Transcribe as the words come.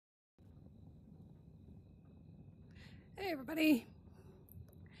Hey everybody!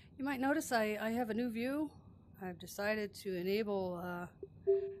 You might notice I have a new view. I've decided to enable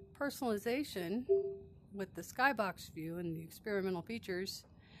personalization with the skybox view and the experimental features.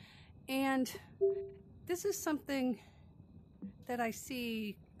 And this is something that I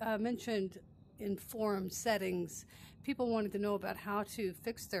see mentioned in forum settings. People wanted to know about how to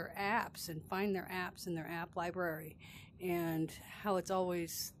fix their apps and find their apps in their app library, and how it's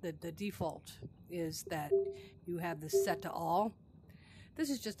always the default is that you have this set to all. This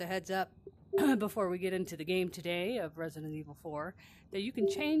is just a heads up before we get into the game today of Resident Evil 4 that you can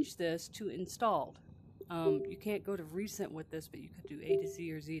change this to installed. You can't go to recent with this, but you could do A to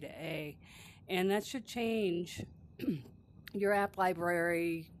Z or Z to A, and that should change your app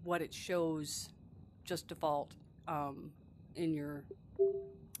library, what it shows just default in your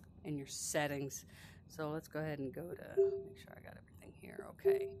settings. So let's go ahead and go to make sure I got everything here.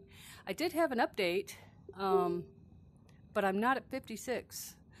 Okay, I did have an update, but I'm not at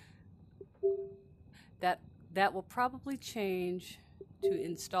 56. That will probably change to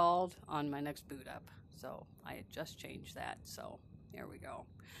installed on my next boot up. So I had just changed that. So there we go.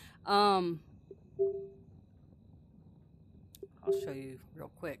 I'll show you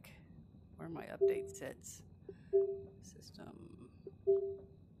real quick where my update sits. System.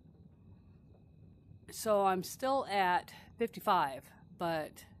 So I'm still at 55,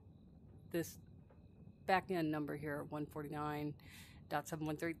 but this back end number here,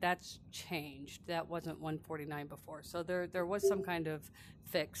 149.713, that's changed. That wasn't 149 before. So there was some kind of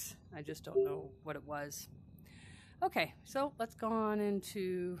fix. I just don't know what it was. Okay, so let's go on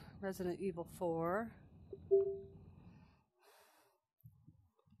into Resident Evil 4.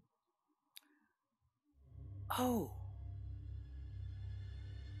 Oh,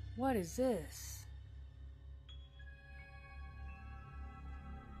 what is this?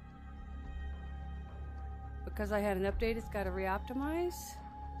 Because I had an update, it's got to re-optimize.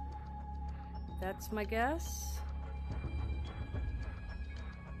 That's my guess.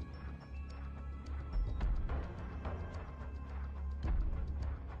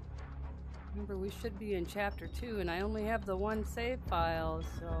 Remember, we should be in chapter 2, and I only have the one save file,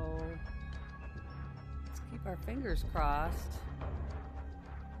 so let's keep our fingers crossed.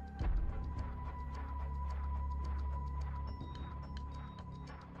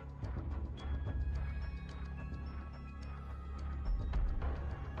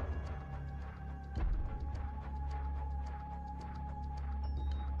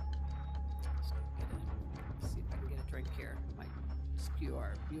 See if I can get a drink here. Might skew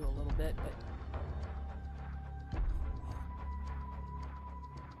our view a little bit, but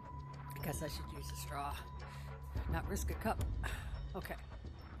I guess I should use a straw, not risk a cup. Okay.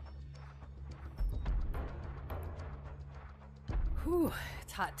 Whew,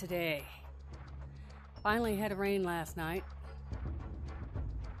 it's hot today. Finally had a rain last night.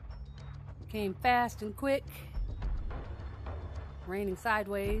 Came fast and quick. Raining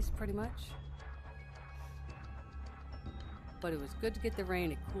sideways, pretty much. But it was good to get the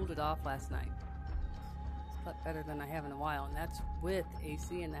rain. It cooled it off last night. Slept better than I have in a while, and that's with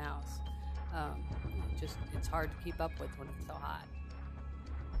AC in the house. It's hard to keep up with when it's so hot.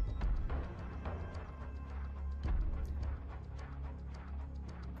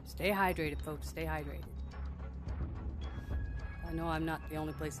 Stay hydrated, folks. Stay hydrated. I know I'm not the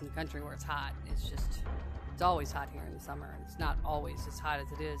only place in the country where it's hot. It's always hot here in the summer. It's not always as hot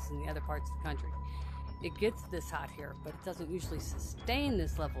as it is in the other parts of the country. It gets this hot here, but it doesn't usually sustain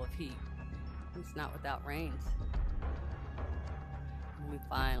this level of heat. It's not without rains. And we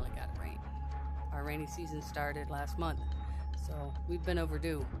finally got rain. Our rainy season started last month, so we've been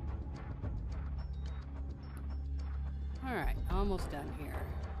overdue. All right, almost done here.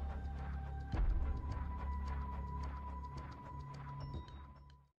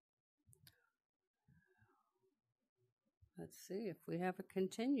 Let's see if we have a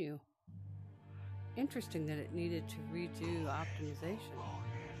continue. Interesting that it needed to redo optimization.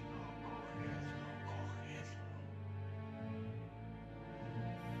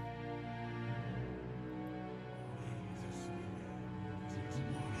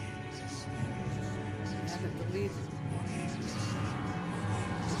 I haven't deleted.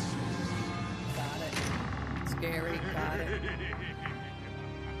 Got it. Scary. Got it.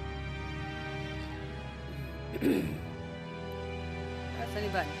 Press any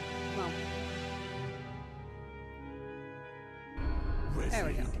button. Come on. There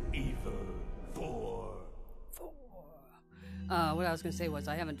we go. Evil 4. What I was going to say was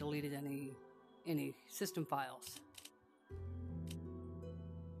I haven't deleted any system files.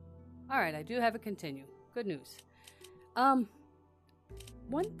 All right, I do have a continue. Good news.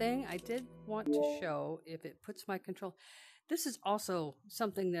 one thing I did want to show, if it puts my control, this is also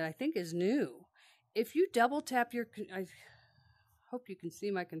something that I think is new. If you double tap your, I hope you can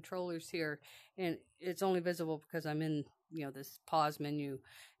see my controllers here, and it's only visible because I'm in, this pause menu.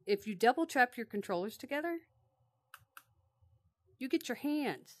 If you double tap your controllers together, you get your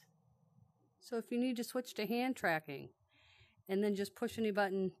hands. So if you need to switch to hand tracking, and then just push any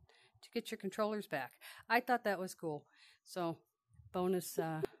button to get your controllers back. I thought that was cool. So bonus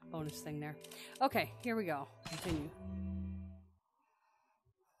thing there. Okay, here we go. Continue.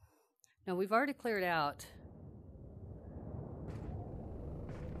 Now we've already cleared out.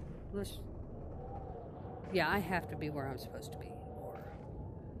 Yeah, I have to be where I'm supposed to be,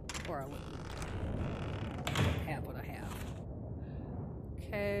 or I wouldn't have what I have.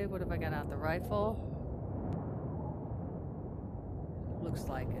 Okay, what have I got out? The rifle. Looks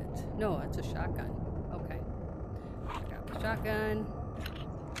like it. No, it's a shotgun. Okay. Got the shotgun.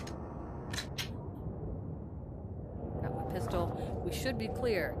 Got my pistol. We should be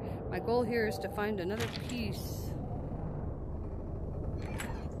clear. My goal here is to find another piece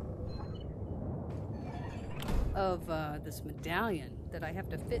of this medallion that I have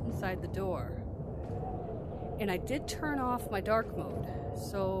to fit inside the door. And I did turn off my dark mode,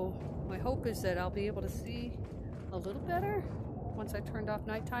 so my hope is that I'll be able to see a little better once I turned off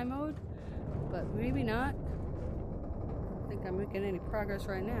nighttime mode, but maybe not. I don't think I'm making any progress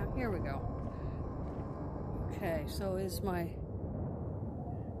right now. Here we go. Okay, so is my...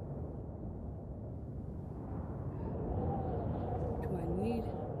 do I need...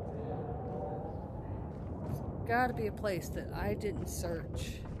 There's gotta be a place that I didn't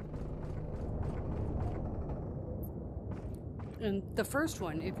search. And the first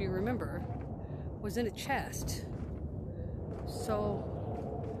one, if you remember, was in a chest. So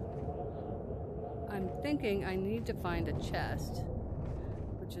I'm thinking I need to find a chest,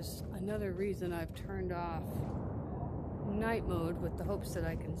 which is another reason I've turned off night mode with the hopes that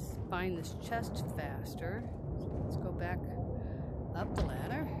I can find this chest faster. So let's go back up the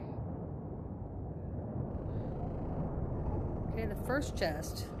ladder. Okay, the first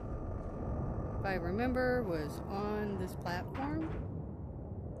chest, if I remember, was on this platform.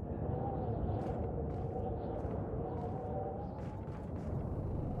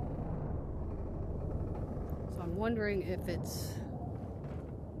 So I'm wondering if it's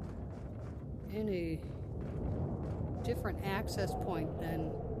in a different access point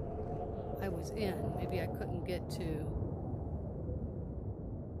than I was in. Maybe I couldn't get to...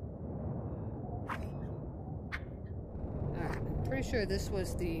 Alright, I'm pretty sure this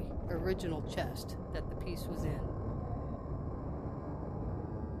was the original chest that the piece was in.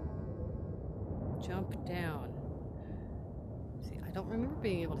 Jump down. See, I don't remember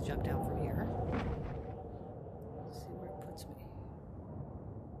being able to jump down from here. Let's see where it puts me.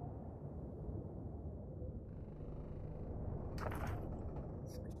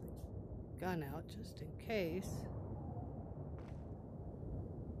 Let's get the gun out just in case.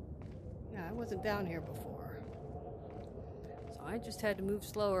 Yeah, I wasn't down here before. So I just had to move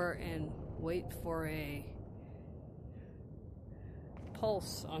slower and wait for a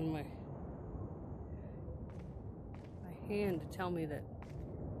pulse on my hand to tell me that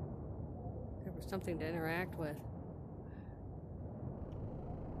there was something to interact with.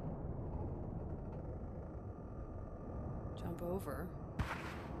 Jump over.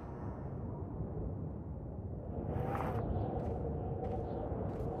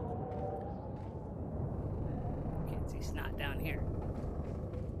 Can't see snot down here.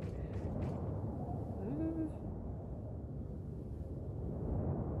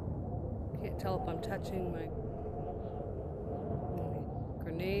 Can't tell if I'm touching my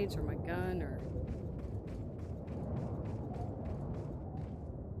grenades or my gun or...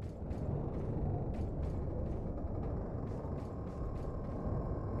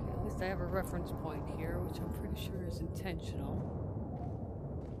 Okay, at least I have a reference point here, which I'm pretty sure is intentional.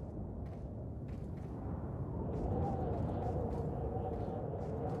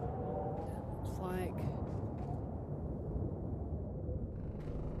 That looks like...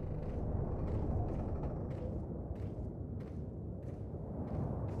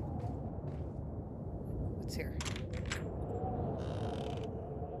 What's here?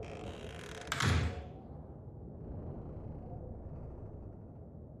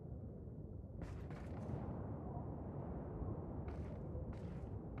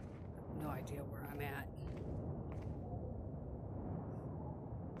 No idea where I'm at.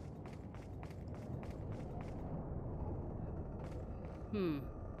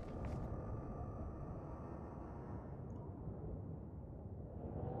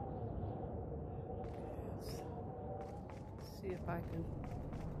 Let's see if I can...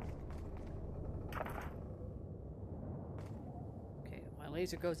 Okay, my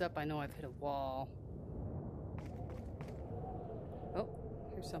laser goes up, I know I've hit a wall. Oh,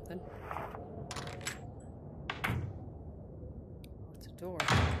 here's something. Oh, it's a door.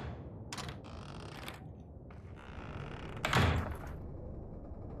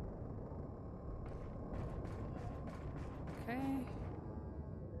 Okay.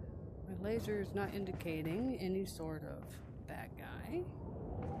 My laser is not indicating any sort of bad guy.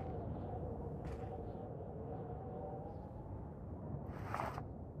 I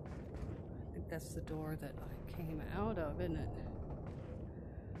think that's the door that I came out of, isn't it?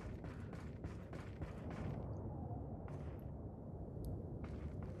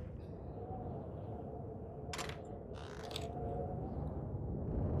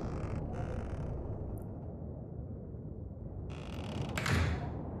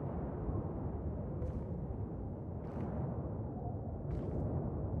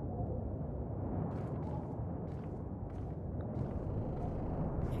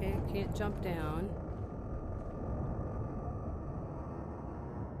 Okay, can't jump down.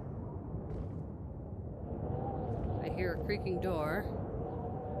 I hear a creaking door.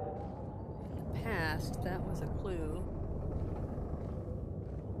 In the past, that was a clue.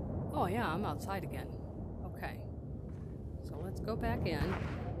 Oh yeah, I'm outside again. Okay. So let's go back in.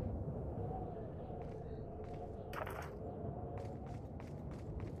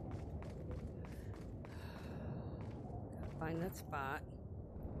 Gotta find that spot.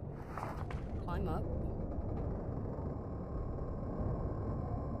 Climb up.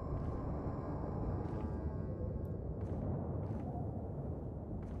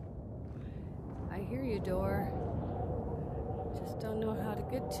 I hear you, door. Just don't know how to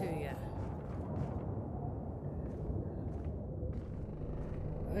get to you.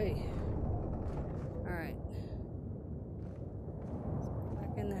 Hey. Alright.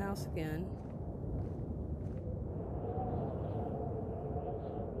 Back in the house again.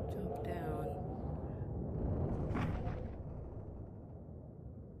 Jump down.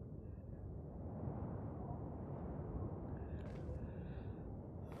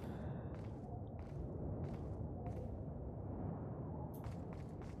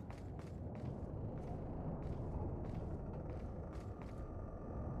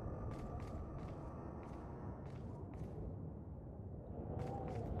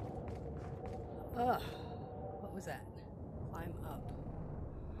 Ugh, what was that? Climb up.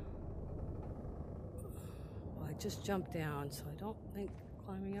 Well, I just jumped down, so I don't think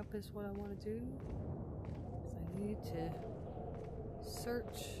climbing up is what I want to do. Because I need to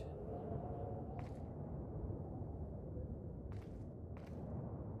search.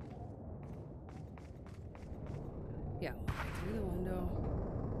 Yeah, through the window.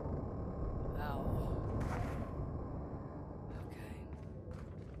 Ow.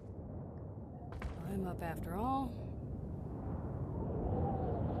 I'm up after all.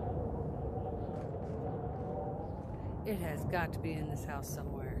 It has got to be in this house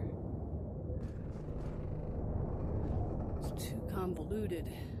somewhere. It's too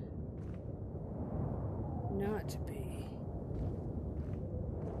convoluted not to be.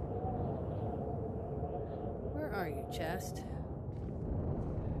 Where are you, chest?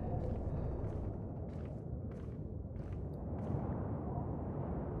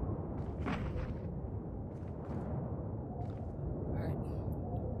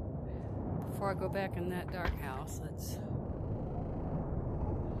 Before I go back in that dark house, let's...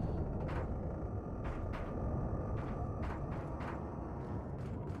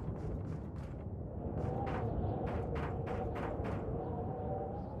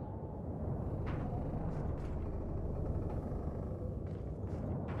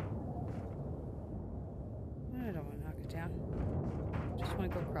 I don't want to knock it down. Just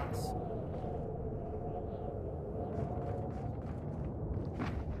want to go across.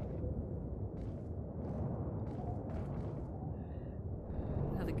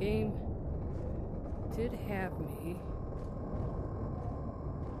 Game did have me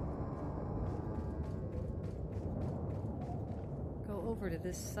go over to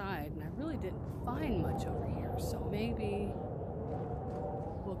this side, and I really didn't find much over here, so maybe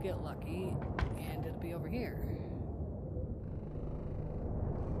we'll get lucky and it'll be over here.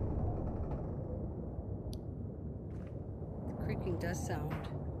 The creaking does sound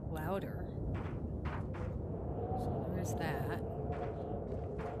louder, so there's that.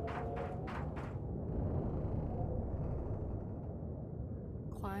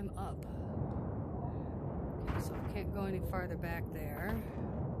 Climb up. Okay, so I can't go any farther back there.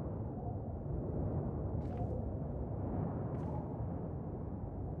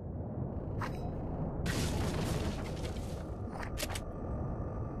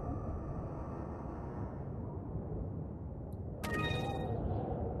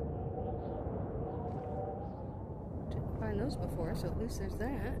 before, so at least there's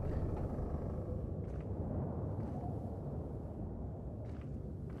that.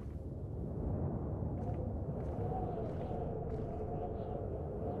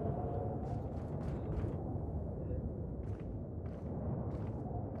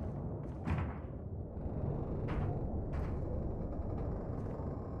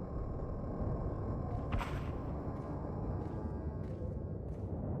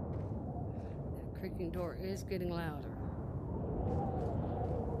 Creaking door is getting louder.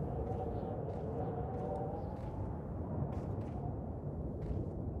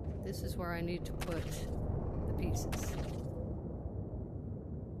 This is where I need to put the pieces.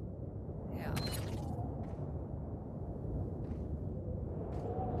 Yeah.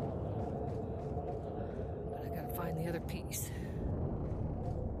 But I gotta find the other piece.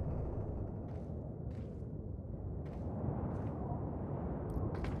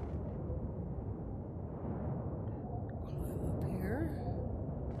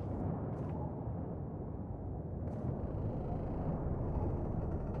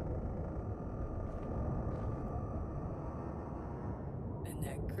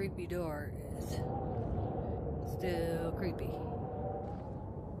 Creepy door is still creepy.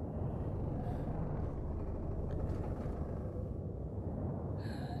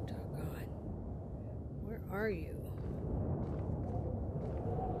 Doggone. Where are you?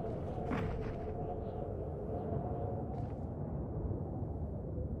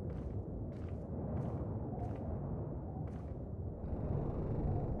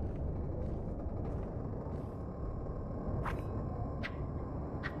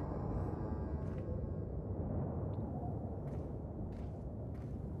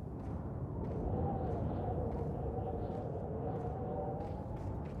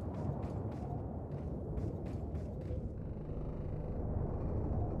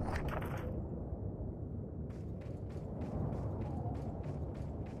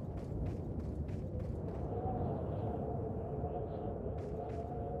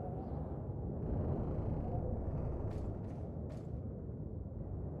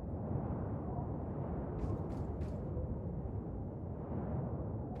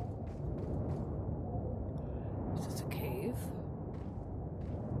 Is this a cave?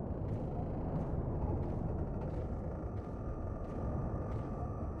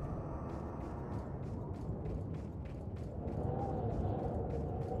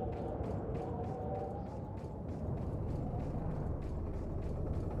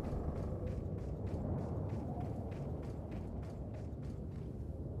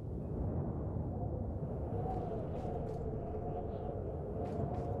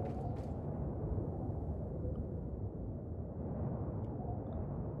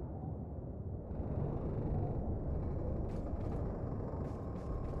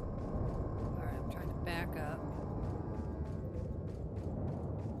 Back up.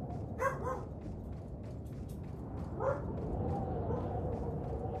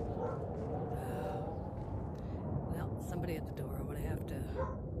 Well, somebody at the door. I'm gonna have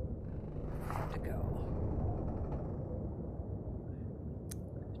to go.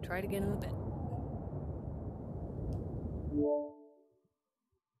 Try it again in a bit.